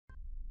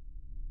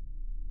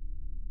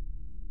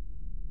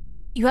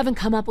You haven't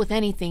come up with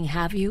anything,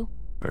 have you?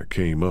 I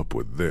came up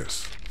with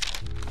this.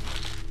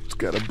 It's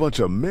got a bunch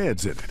of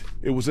meds in it.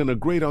 It was in a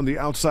grate on the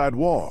outside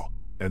wall,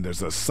 and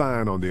there's a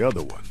sign on the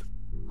other one.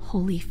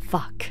 Holy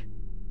fuck.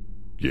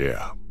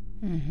 Yeah.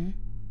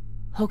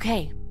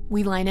 Okay,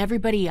 we line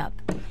everybody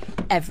up.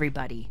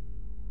 Everybody.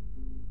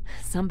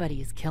 Somebody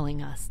is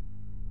killing us.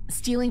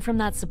 Stealing from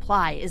that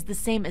supply is the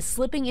same as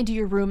slipping into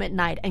your room at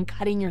night and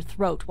cutting your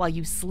throat while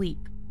you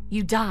sleep.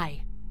 You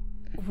die.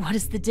 What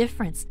is the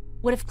difference?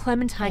 What if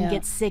Clementine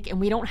gets sick and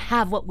we don't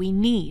have what we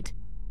need?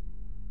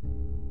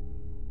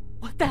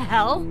 What the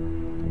hell?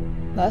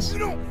 Was? You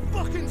don't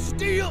fucking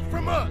steal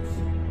from us!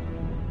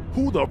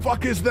 Who the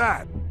fuck is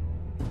that?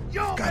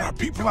 Y'all Got our better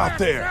people get your out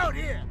there. asses out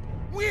here.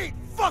 We ain't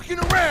fucking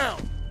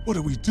around! What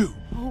do we do?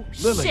 Oh,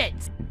 Lily. shit!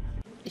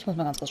 Ich muss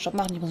mal ganz kurz Stopp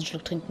machen, ich muss einen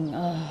Schluck trinken.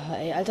 Oh,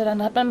 ey, Alter,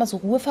 dann hat man immer so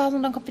Ruhephasen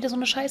und dann kommt wieder so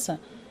eine Scheiße.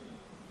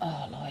 Oh,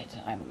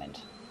 Leute, einen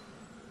Moment.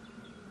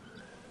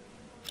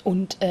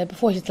 Und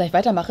bevor ich jetzt gleich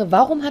weitermache,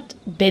 warum hat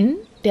Ben,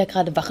 der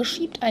gerade Wache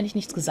schiebt, eigentlich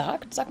nichts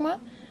gesagt, sag mal?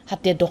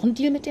 Hat der doch einen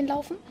Deal mit denen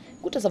laufen?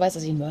 Gut, dass er weiß,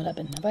 dass ich ein Mörder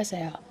bin. Dann weiß er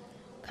ja,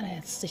 kann er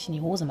jetzt sich in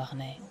die Hose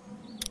machen, ey.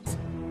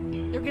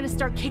 They're gonna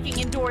start kicking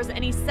indoors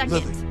any second.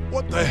 Lily,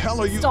 what the hell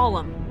are you... Stall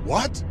him.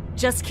 What?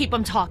 Just keep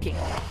him talking.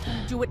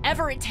 Do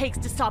whatever it takes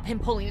to stop him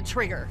pulling the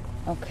trigger.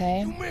 Okay.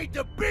 You made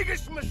the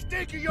biggest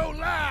mistake of your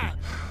life!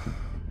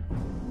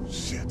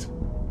 Shit.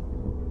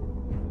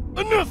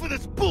 Enough of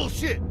this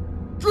bullshit!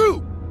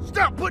 Drew,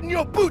 stop putting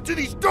your boot to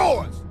these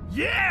doors!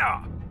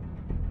 Yeah!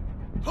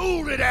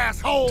 Hold it,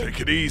 asshole!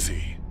 Take it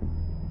easy.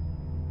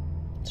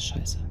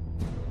 Scheiße.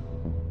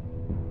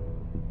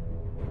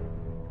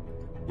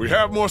 We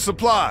have more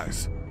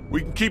supplies.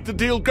 We can keep the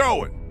deal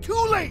going.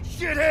 Too late,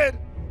 shithead!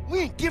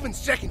 We ain't giving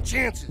second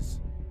chances.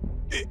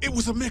 It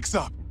was a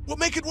mix-up. We'll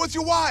make it worth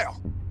your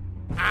while.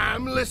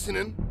 I'm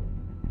listening.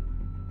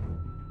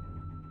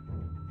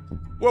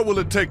 What will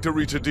it take to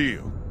reach a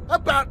deal?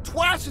 About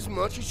twice as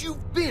much as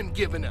you've been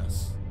giving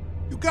us.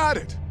 You got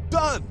it.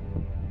 Done.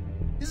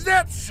 Is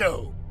that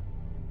so?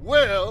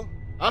 Well,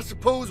 I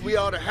suppose we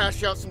ought to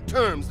hash out some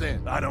terms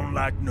then. I don't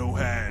like no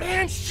hand.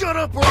 Man, shut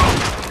up, or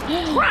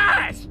I'll...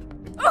 Christ!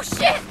 Oh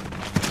shit!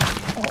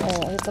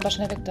 Oh, jetzt aber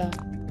schnell weg da.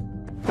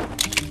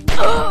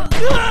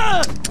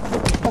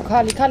 Oh,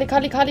 Carley.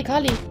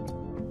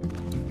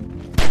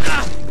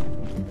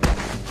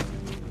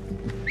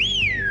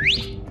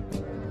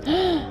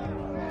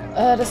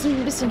 Das sind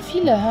ein bisschen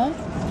viele, hä?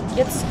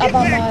 Jetzt aber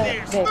mal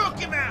weg.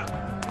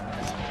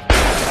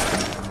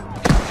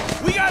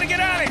 We gotta get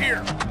out of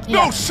here!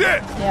 Ja. No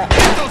shit! Ja.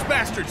 Get those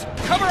bastards!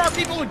 Cover our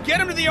people and get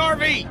them to the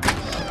RV!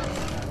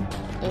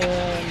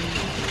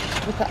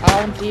 Drücke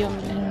A und D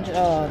und...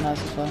 Oh, na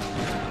super.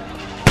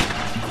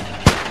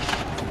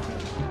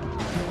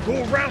 Go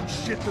around,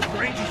 shit, the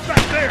range is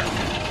back there!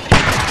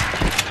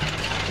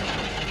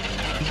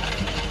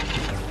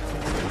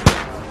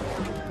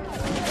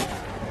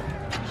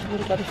 Ich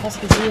wurde, glaube ich, fast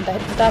gesehen. Da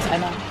hinten, da ist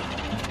einer.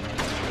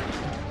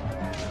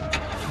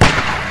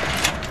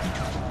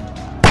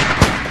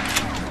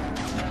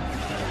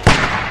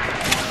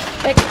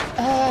 Weg!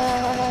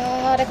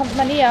 Ah, der kommt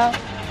immer näher.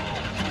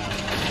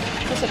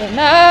 Wo ist er denn?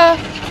 Na!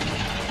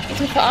 Willst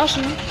du mich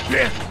verarschen?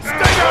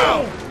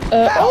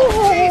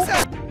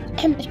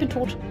 Ich bin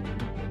tot.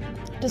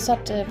 Das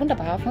hat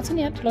wunderbar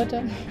funktioniert,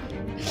 Leute.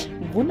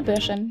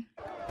 Wunderbärchen.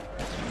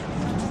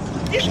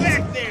 Get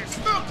back there!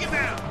 Smoke him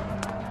out!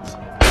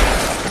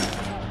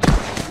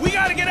 We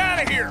gotta get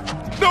out of here!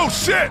 No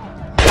shit!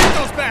 Get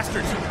those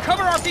bastards!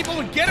 Cover our people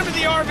and get them to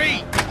the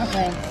RV!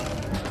 Okay.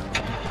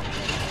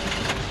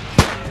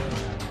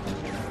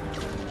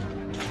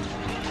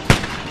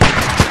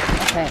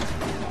 Okay.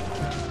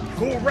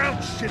 Go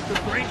around, shit, the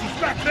range is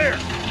back there!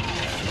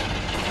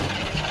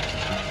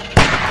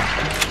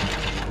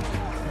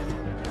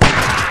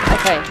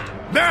 Okay.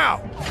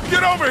 Now!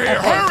 Get over here!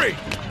 Okay. Hurry!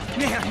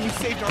 Man, we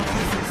saved our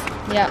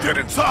asses! Ja, Get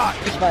inside!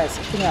 ich weiß.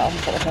 Ich bin ja auch ein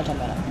verurteilter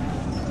Mörder.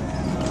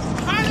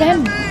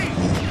 Clem!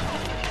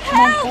 Oh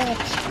mein Gott.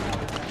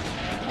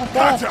 Oh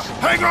Gott. Gotcha!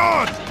 Hang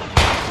on!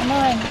 Oh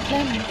nein,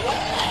 Clem.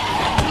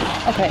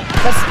 Okay,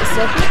 das ist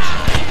sehr gut.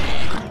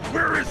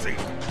 Where is he?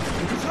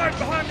 He's hiding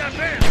behind that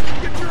van!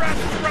 Get your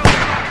asses around the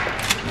car!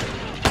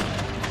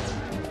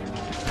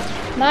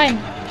 Nein.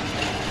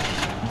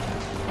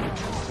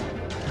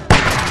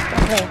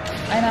 Okay,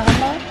 einer ran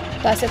mal.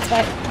 Da ist der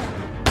zweite.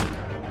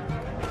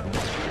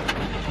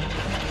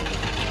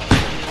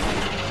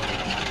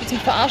 Willst du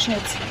mich verarschen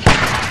jetzt?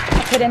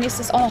 Okay, der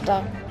nächste ist auch noch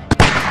da.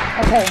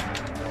 Okay,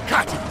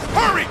 Gotcha!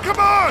 Hurry!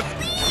 Come on!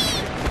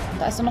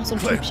 da ist doch noch so ein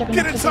Cliff, Typ. Ich hab ihn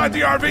get nicht inside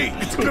the gesehen.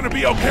 RV! It's gonna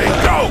be okay!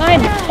 Go!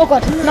 Nein! Oh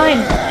Gott,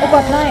 nein! Oh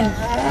Gott, nein!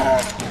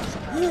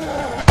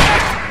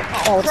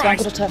 Oh, das war ein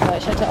guter Treffer.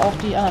 Ich hätte auch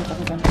die anderen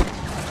treffen können.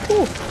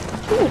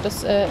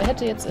 Das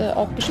hätte jetzt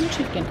auch bestimmt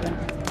schief gehen können.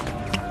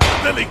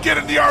 Lily, get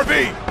in the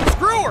RV!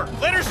 Screw her!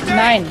 Let her stay!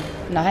 Nein!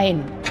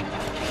 Nein!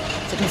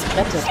 Sie hat uns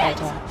gerettet,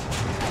 Alter.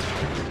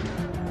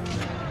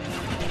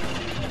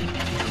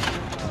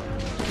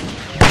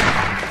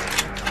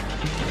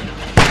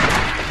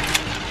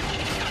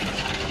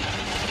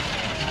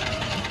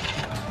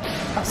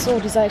 Ach so,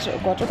 die Seite. Oh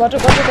Gott, oh Gott, oh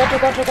Gott, oh Gott, oh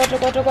Gott, oh Gott, oh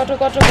Gott, oh Gott, oh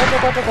Gott, oh Gott,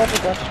 oh Gott, oh Gott,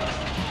 oh Gott.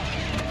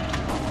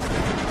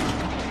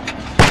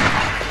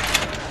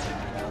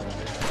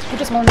 Gut,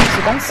 dass man nicht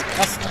so ganz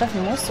krass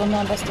treffen muss,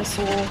 sondern dass das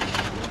so...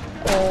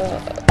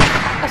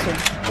 Achso,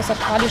 das hat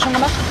CARLEY schon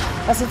gemacht.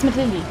 Was ist jetzt mit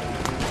Lily?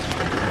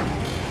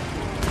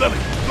 Lily,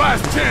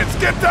 last chance,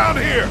 get down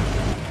here!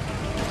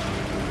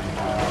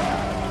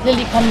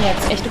 Lily, komm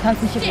jetzt. Echt, du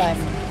kannst nicht hier bleiben.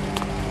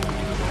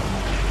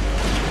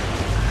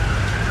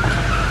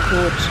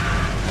 Gut.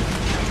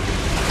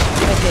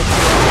 Weg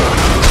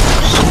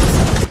jetzt.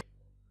 Scheiße.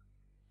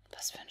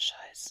 Was für ein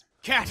Scheiß.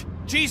 Cat,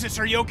 Jesus,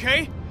 are you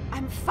okay?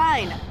 I'm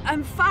fine.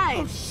 I'm fine.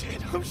 Oh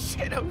shit, oh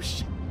shit, oh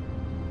shit.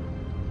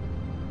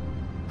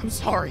 I'm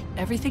sorry.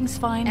 Everything's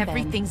fine,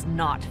 Everything's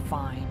not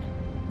fine.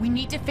 We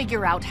need to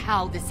figure out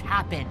how this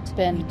happened.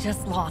 Ben. We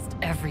just lost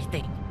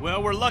everything.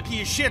 Well, we're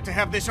lucky as shit to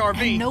have this RV.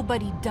 And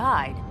nobody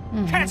died.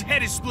 Cat's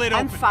head is split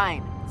I'm open.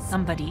 fine.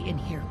 Somebody in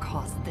here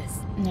caused this.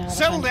 Ja,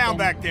 Settle wahrscheinlich down Ben.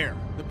 back there.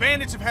 The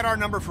bandits have had our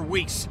number for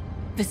weeks.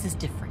 This is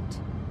different.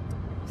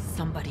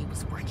 Somebody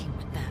was working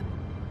with them.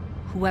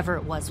 Whoever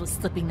it was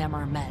slipping them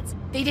our meds.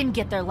 They didn't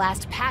get their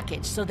last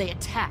package, so they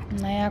attacked.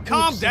 Naja, gut,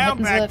 Calm die down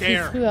hätten back sie viel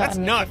there. früher That's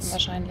angegriffen nuts.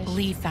 wahrscheinlich.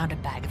 Lee found a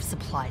bag of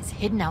supplies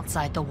hidden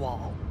outside the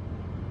wall.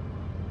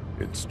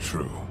 It's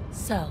true.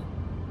 So,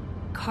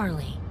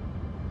 CARLEY,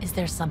 is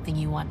there something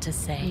you want to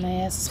say?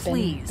 Naja, es ist Ben,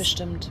 Please.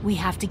 bestimmt. We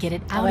have to get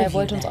it out Aber of you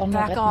wollte uns auch then.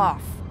 nur Back retten.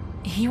 off.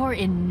 You're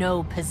in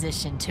no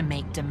position to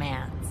make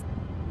demands.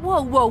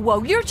 Whoa, whoa,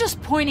 whoa, you're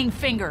just pointing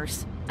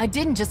fingers. I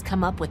didn't just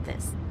come up with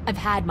this. I've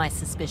had my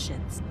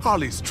suspicions.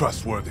 CARLEY's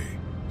trustworthy.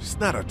 She's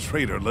not a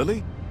traitor,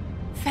 Lily.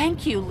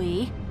 Thank you,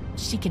 Lee.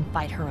 She can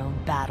fight her own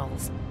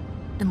battles.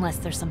 Unless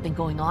there's something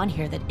going on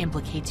here that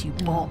implicates you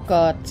Oh both.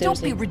 Gott, Don't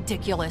seriously. be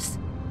ridiculous.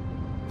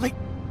 Like,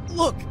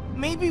 look,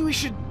 maybe we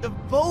should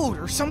vote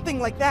or something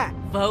like that.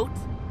 Vote?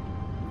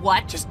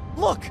 What? Just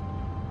look.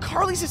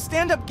 CARLEY's a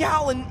stand-up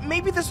gal, and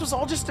maybe this was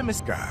all just a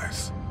mistake.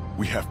 Guys,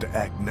 we have to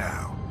act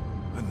now.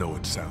 I know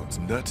it sounds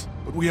nuts,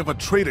 but we have a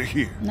traitor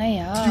here.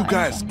 Naja, Do you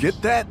guys einfach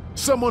get that?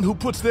 Someone who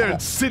puts their Aber-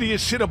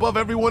 insidious shit above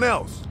everyone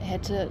else. Er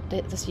hätte,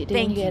 Thank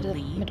derjenige you, hätte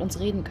Lee. mit uns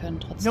reden können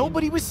trotzdem.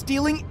 Nobody was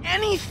stealing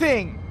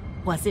anything.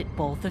 Was it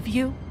both of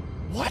you?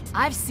 What?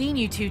 I've seen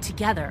you two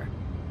together.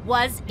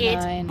 Was it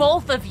Nein.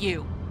 both of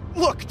you?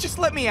 Look, just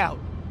let me out.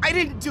 I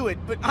didn't do it,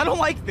 but I don't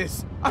like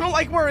this. I don't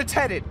like where it's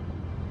headed.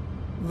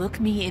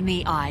 Look me in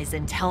the eyes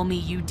and tell me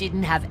you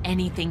didn't have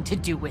anything to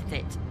do with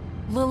it.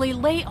 Lily,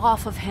 lay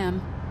off of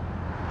him.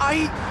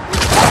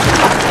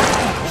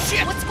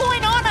 Shit! What's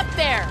going on up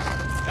there?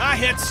 I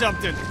hit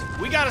something.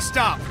 We gotta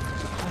stop.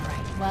 All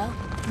right, well,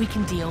 we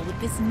can deal with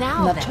this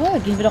now Na then. toll,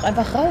 gehen wir doch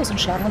einfach raus und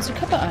schlagen uns die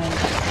Köpfe ein.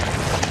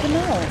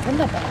 Genau,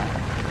 wunderbar.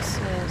 Das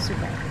ist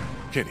super.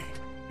 Kenny,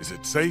 is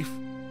it safe?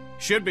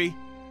 Should be.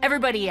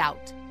 Everybody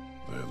out.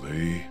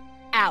 Lily.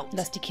 Out.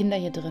 Lass die Kinder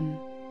hier drin.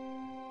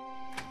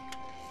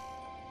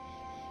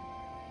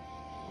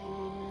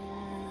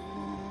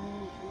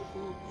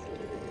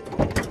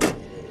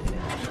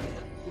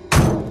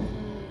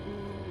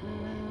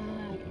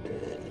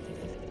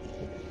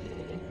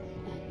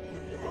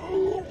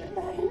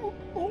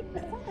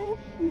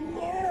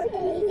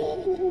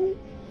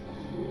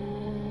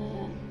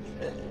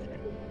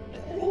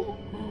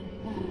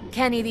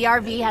 Kenny, the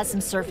RV has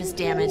some surface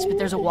damage, but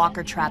there's a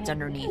walker trapped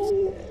underneath.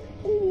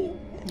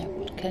 Ja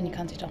gut, Kenny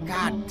kann sich doch nicht.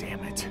 God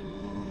damn it.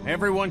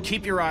 Everyone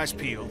keep your eyes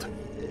peeled.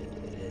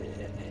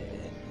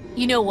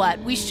 You know what?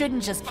 We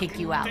shouldn't just kick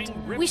you out.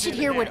 We should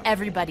hear what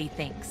everybody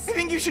thinks. I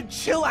think you should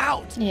chill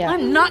out. Ja,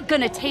 I'm not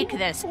gonna take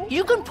this.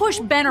 You can push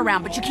Ben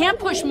around, but you can't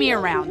push me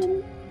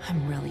around.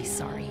 I'm really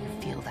sorry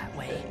you feel that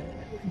way.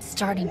 I'm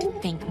starting to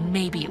think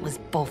maybe it was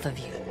both of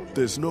you.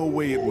 There's no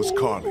way it was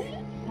CARLEY.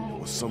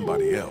 It was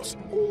somebody else.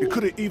 It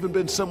could have even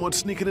been someone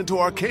sneaking into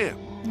our camp.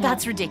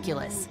 That's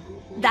ridiculous.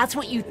 That's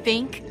what you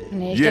think?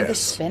 nee, ich denke, es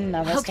Yes. ist Ben,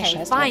 aber ist doch Okay,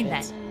 scheiß drauf fine then.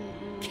 jetzt.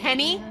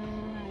 Kenny?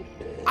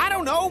 I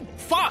don't know.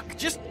 Fuck.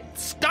 Just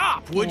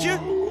stop, would Ja.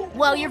 you?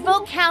 Well, your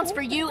vote counts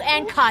for you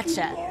and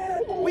Katja.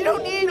 We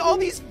don't need all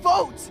these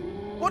votes.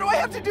 What do I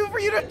have to do for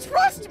you to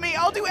trust me?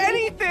 I'll do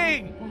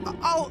anything.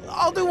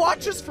 I'll do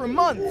watches for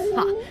months.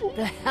 Huh,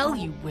 the hell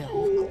you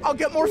will. I'll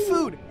get more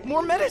food,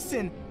 more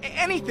medicine,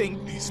 anything.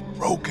 He's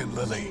broken,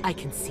 Lily. I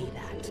can see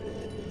that.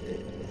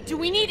 Do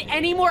we need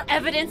any more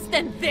evidence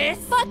than this?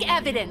 Fuck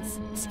evidence!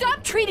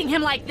 Stop treating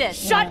him like this!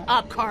 Shut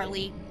up,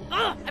 CARLEY!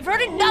 Ugh, I've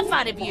heard enough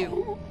out of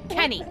you!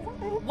 Kenny,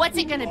 what's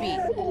it gonna be?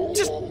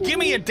 Just give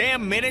me a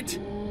damn minute.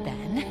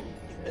 Ben,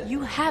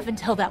 you have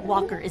until that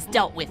walker is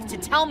dealt with to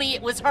tell me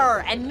it was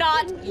her and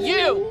not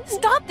you.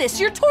 Stop this!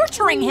 You're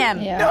torturing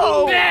him! Ja.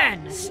 No.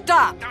 Ben,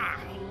 stop!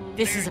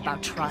 This is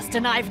about trust,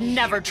 and I've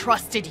never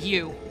trusted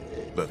you.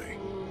 Lily,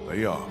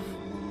 lay off.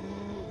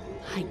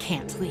 I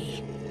can't,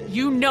 Lee.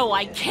 You know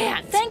I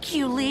can't. Thank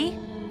you, Lee.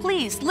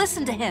 Please,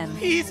 listen to him.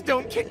 Please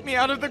don't kick me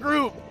out of the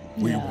group.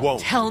 We won't.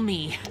 Tell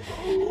me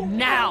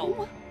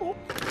now.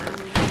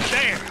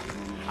 There.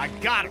 I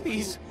got it.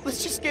 Please,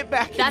 let's just get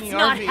back That's in the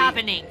not RV.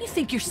 happening. You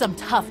think you're some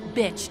tough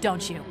bitch,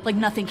 don't you? Like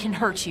nothing can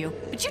hurt you.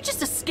 But you're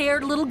just a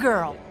scared little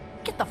girl.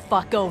 Get the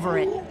fuck over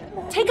it.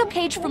 Take a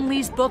page from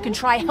Lee's book and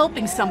try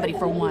helping somebody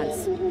for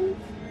once.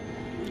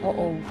 Oh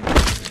oh.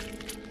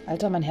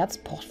 Alter, mein Herz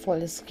pocht voll.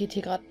 Das geht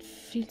hier gerade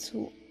viel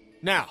zu.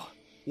 Now,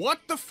 what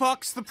the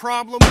fuck's the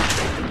problem?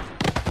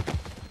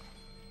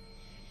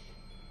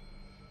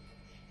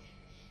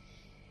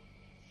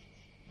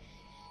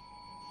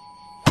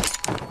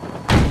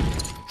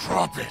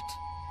 Drop it.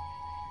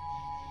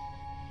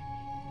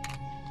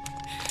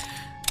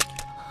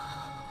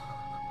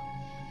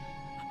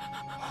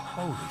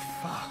 Holy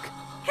fuck.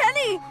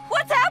 Kenny,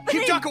 what's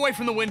happening? Keep duck away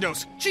from the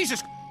windows.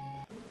 Jesus.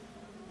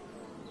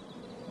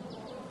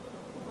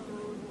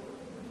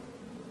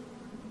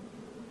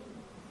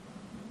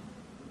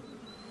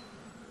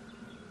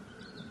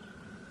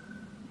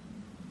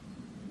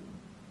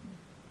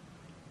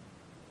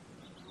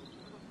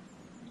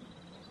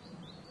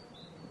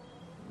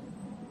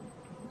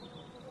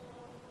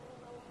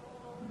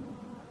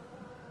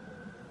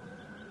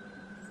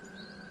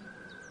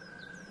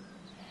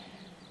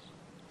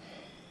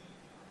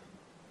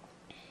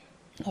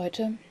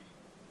 Leute.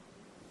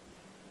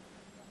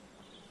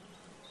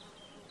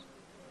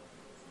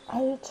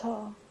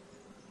 Alter.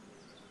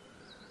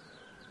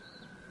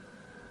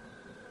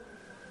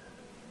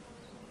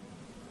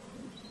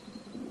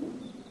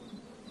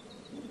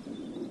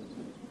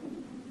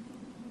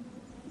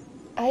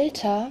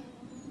 Alter.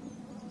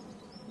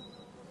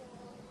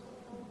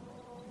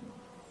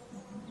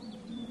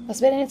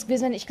 Was wäre denn jetzt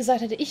gewesen, wenn ich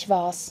gesagt hätte, ich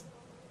war's?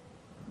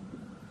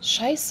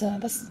 Scheiße,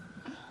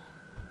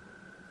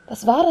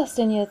 was war das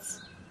denn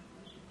jetzt?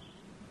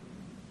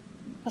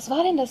 Was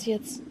war denn das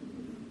jetzt?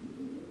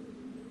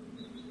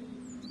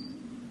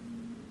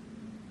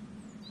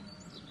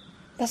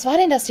 Was war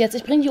denn das jetzt?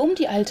 Ich bringe die um,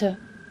 die Alte.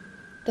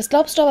 Das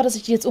glaubst du aber, dass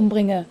ich die jetzt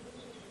umbringe.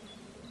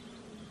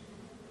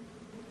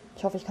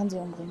 Ich hoffe, ich kann sie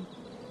umbringen.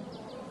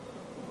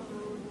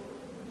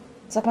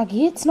 Sag mal,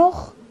 geht's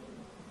noch?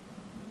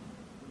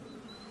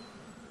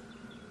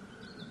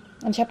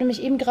 Und ich habe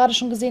nämlich eben gerade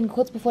schon gesehen,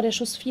 kurz bevor der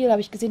Schuss fiel, habe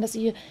ich gesehen, dass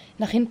sie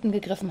nach hinten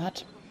gegriffen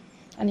hat.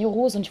 An ihre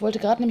Hose. Und ich wollte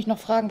gerade nämlich noch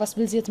fragen, was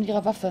will sie jetzt mit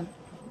ihrer Waffe?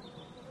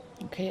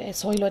 Okay, ey,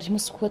 sorry Leute, ich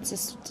musste kurz,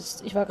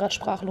 ich war gerade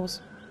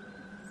sprachlos.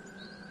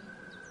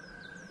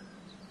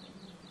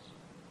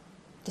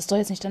 Das ist doch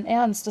jetzt nicht dein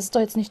Ernst. Das ist doch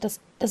jetzt nicht das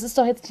ist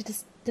doch jetzt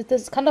nicht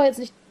das kann doch jetzt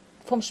nicht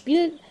vom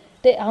Spiel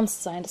der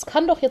Ernst sein. Das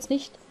kann doch jetzt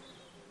nicht.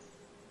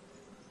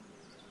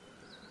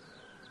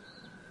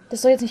 Das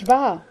ist doch jetzt nicht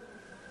wahr.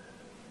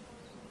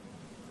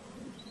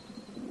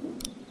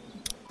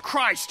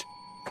 Christ!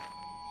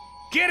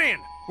 Get in!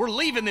 We're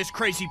leaving this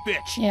crazy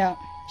bitch! Ja.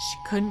 She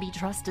couldn't be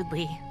trusted,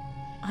 Lee.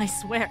 I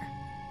swear.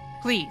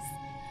 Please.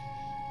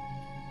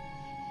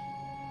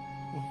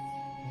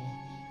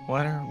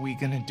 What are we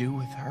gonna do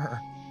with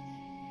her?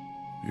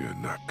 You're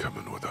not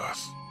coming with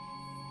us.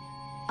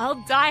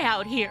 I'll die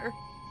out here.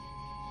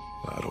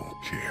 I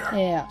don't care.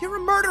 Ja. You're a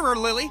murderer,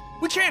 Lily!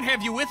 We can't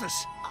have you with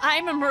us!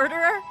 I'm a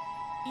murderer?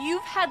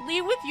 You've had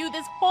Lee with you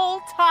this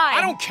whole time.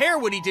 I don't care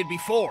what he did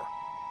before!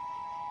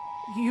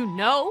 You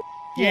know?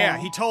 Yeah,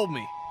 he told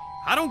me.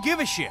 I don't give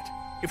a shit.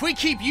 If we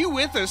keep you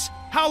with us,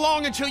 how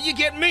long until you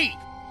get me?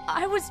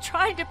 I was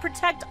trying to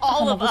protect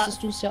all Aber of us.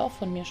 wusstest du es ja auch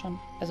von mir schon.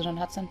 Also dann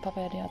hat sein Papa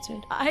ja dir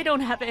erzählt. I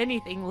don't have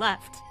anything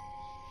left.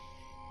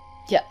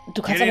 Ja,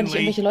 du kannst Get aber in, nicht Lee.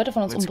 irgendwelche Leute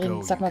von uns Let's umbringen.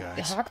 go, Sag mal, you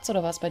guys. hakt's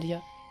oder was bei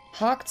dir?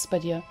 Hakt's bei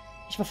dir?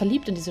 Ich war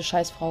verliebt in diese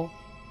Scheißfrau.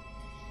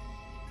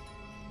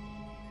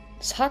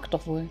 Das hakt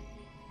doch wohl.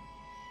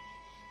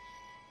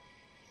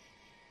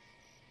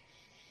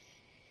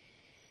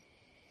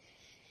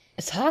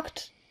 Es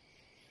hakt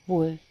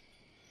wohl.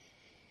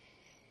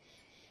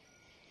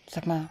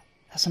 Sag mal,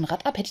 hast du ein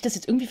Rad ab? Hätte ich das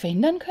jetzt irgendwie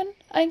verhindern können,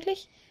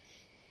 eigentlich?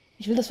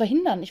 Ich will das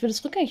verhindern. Ich will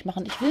das rückgängig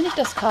machen. Ich will nicht,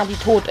 dass CARLEY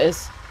tot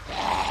ist.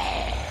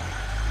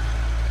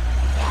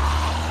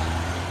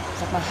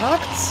 Sag mal,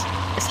 hakt's?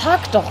 Es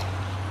hakt doch.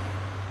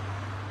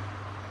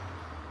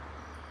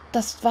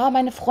 Das war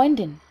meine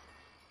Freundin.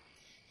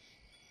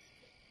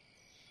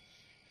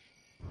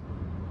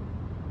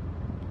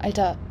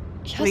 Alter,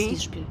 ich hasse Lee?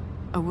 dieses Spiel.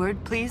 A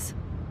word, please?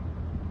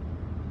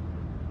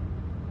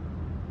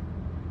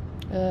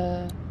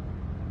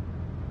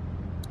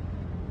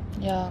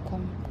 Ja,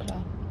 komm,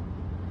 klar.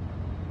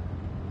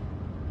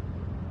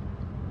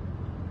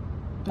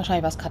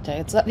 Wahrscheinlich war es Katja.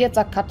 Jetzt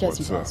sagt Katja, What's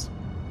sie up? war's.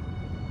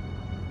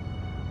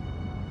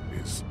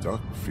 Is Duck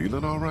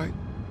feeling all right?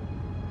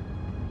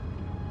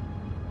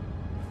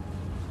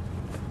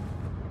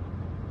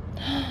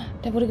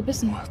 Der wurde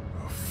gebissen. What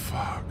the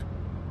fuck?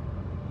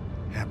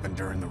 Happened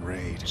during the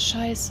raid.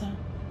 Scheiße.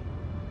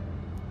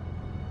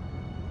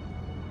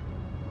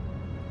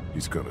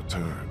 He's gonna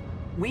turn.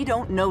 We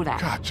don't know that.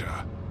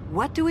 Gotcha.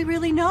 What do we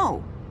really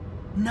know?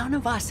 None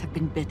of us have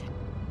been bitten.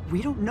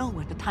 We don't know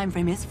what the time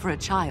frame is for a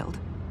child.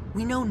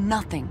 We know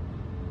nothing.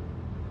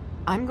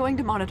 I'm going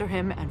to monitor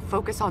him and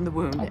focus on the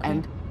wound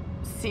and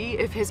see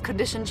if his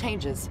condition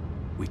changes.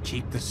 We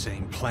keep the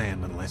same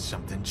plan unless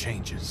something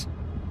changes.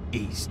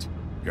 East.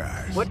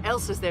 Guys. What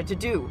else is there to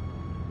do?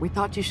 We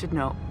thought you should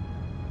know.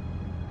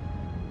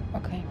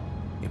 Okay.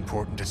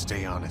 Important to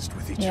stay honest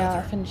with each Ja,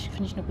 other. finde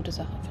ich eine gute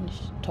Sache. Finde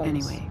ich toll.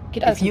 Anyway,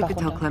 Geht alles if den you Bach could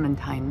tell runter.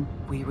 Clementine,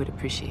 we would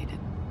appreciate it.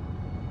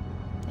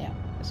 Ja,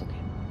 ist okay.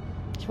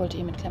 Ich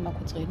wollte mit Claire mal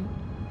kurz reden.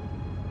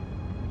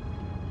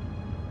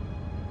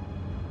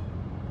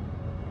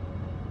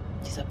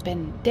 Dieser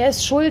Ben, der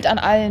ist schuld an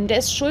allem. Der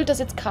ist schuld, dass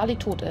jetzt Carly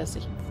tot ist.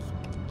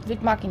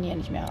 Ich mag ihn hier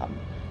nicht mehr haben.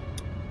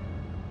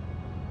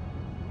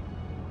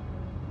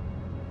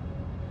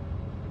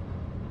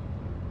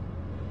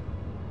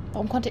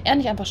 Warum konnte er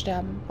nicht einfach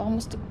sterben? Warum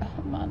musste...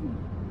 Oh Mann.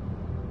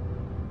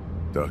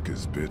 Duck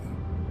is bitten.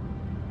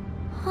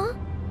 Huh?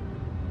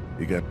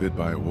 He got bit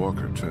by a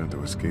walker trying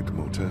to escape the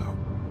motel.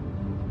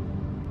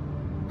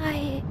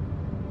 I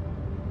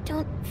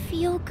don't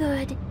feel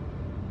good.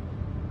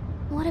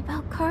 What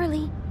about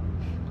Carly?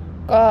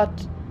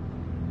 Gott.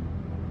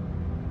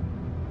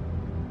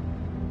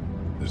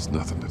 There's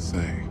nothing to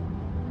say.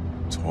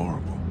 It's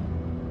horrible.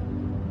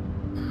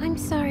 I'm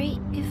sorry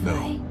if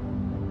No.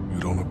 You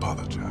don't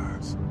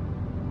apologize.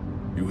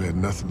 You had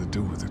nothing to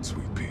do with it,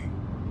 Sweet Pea.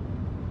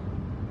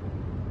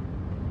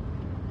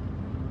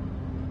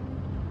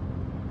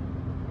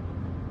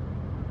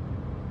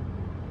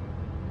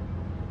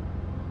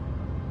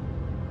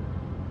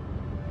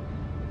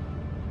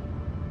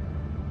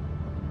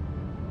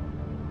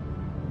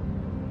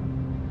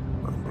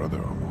 My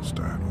brother almost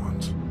died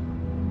once.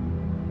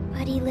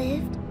 But he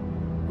lived?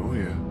 Oh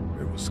yeah,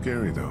 it was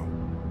scary though.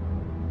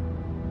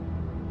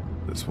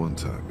 This one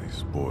time,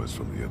 these boys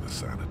from the other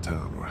side of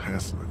town were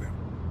hassling him.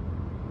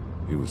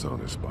 He was on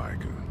his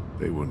bike, and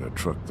they were in a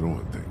truck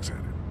throwing things at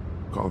him,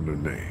 calling their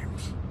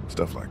names,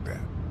 stuff like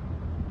that.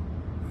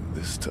 And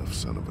this tough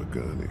son of a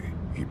gun,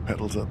 he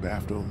pedals up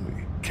after him,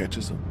 he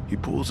catches him, he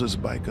pulls his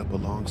bike up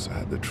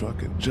alongside the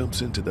truck and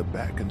jumps into the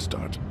back and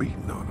starts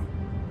beating on him.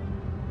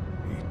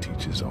 He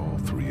teaches all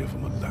three of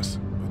them a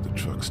lesson, but the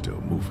truck's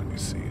still moving, you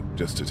see, and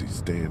just as he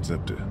stands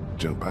up to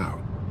jump out,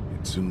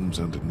 it zooms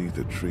underneath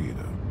a tree and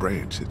a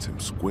branch hits him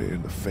square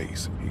in the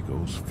face and he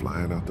goes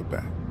flying out the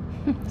back.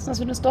 Was ist das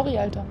für eine Story,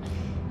 Alter?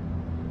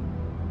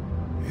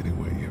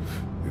 Anyway,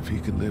 if he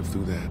can live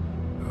through that,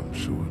 I'm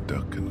sure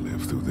Duck can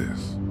live through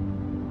this.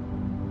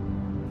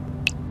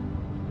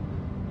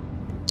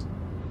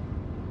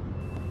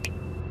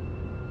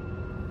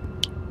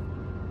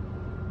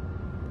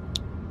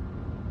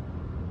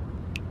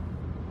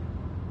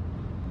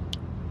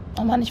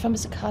 Oh Mann, ich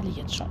vermisse Carly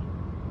jetzt schon.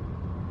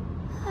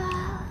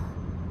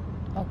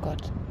 Oh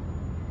Gott.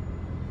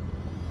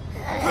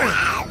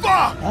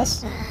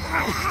 Was?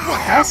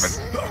 Was?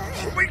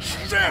 Holy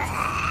shit!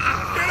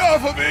 Get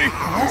off of me!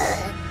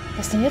 Was?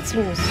 Was ist denn jetzt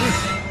los?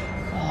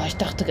 Oh, ich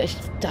dachte,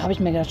 da habe ich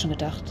mir gerade schon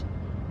gedacht.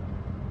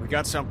 We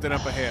got something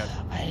up ahead.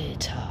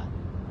 Alter.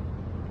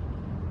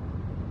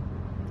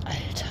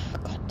 Alter,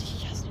 Gott,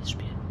 ich hasse dieses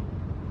Spiel.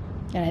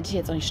 Ja, dann hätte ich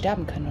jetzt auch nicht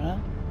sterben können, oder?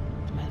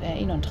 Das wäre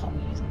eh noch ein Traum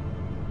gewesen.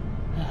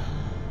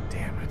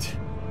 Damn it.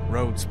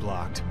 Road's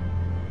blocked.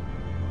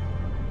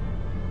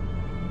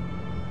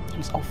 Ich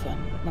muss aufhören.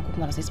 Mal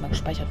gucken, wann das nächste Mal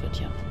gespeichert wird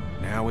hier.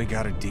 Now we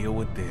gotta deal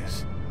with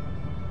this.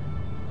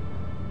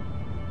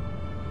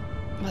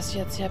 Was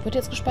jetzt? Ja, wird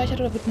jetzt gespeichert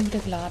oder wird nur wieder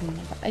geladen?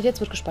 Jetzt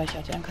wird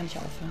gespeichert, ja, dann kann ich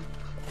aufhören.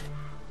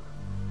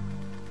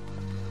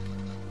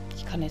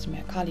 Ich kann nicht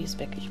mehr. Carly ist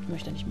weg. Ich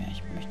möchte nicht mehr.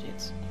 Ich möchte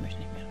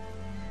nicht mehr.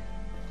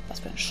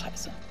 Was für eine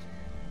Scheiße.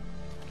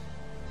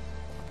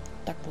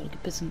 Duck wurde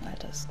gebissen,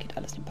 Alter. Es geht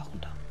alles den Bach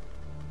runter.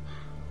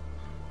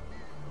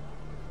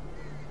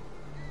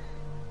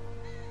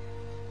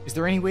 Is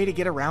there any way to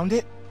get around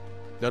it?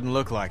 Doesn't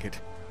look like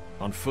it.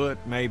 On foot,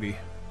 maybe.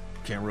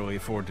 Can't really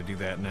afford to do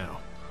that now.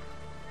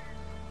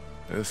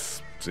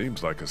 This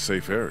seems like a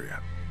safe area.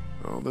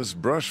 All this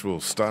brush will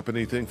stop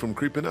anything from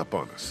creeping up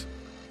on us.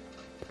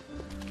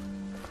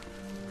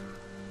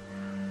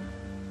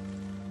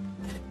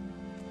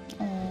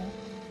 Oh.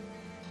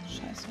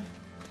 Scheiße.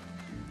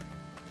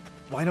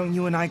 Why don't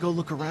you and I go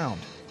look around?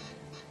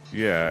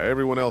 Yeah,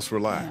 everyone else Ja,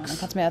 relax. dann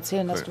kannst du mir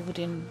erzählen, dass Clear. du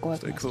den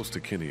geholfen Stay hast. close to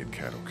Kenny and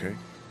Kat, okay?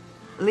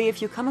 Lee,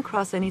 if you come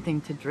across anything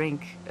to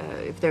drink,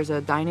 if there's a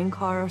dining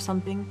car or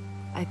something,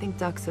 I think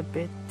Duck's a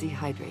bit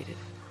dehydrated.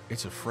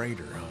 It's a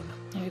freighter, hon.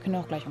 Ja, wir können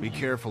auch gleich Be umgehen.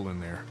 careful in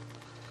there.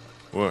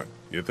 What?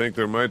 You think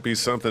there might be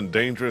something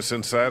dangerous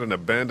inside an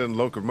abandoned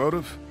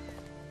locomotive?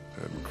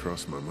 Hadn't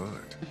crossed my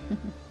mind.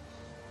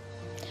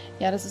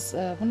 Ja, das ist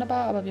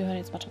wunderbar, aber wir hören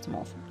jetzt mal trotzdem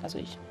auf. Also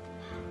ich.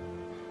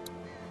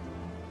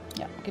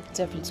 Ja, gibt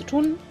sehr viel zu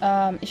tun.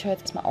 Ich höre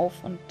jetzt mal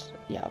auf und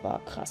ja, war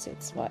krass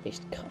jetzt. War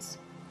echt krass.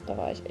 Da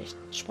war ich echt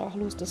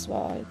sprachlos. Das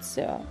war jetzt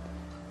sehr,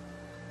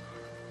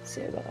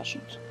 sehr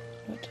überraschend.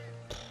 Gut.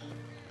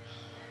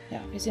 Ja,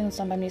 wir sehen uns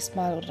dann beim nächsten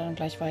Mal oder dann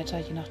gleich weiter,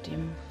 je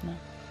nachdem. Ne?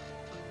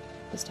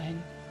 Bis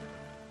dahin.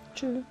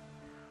 Tschüss.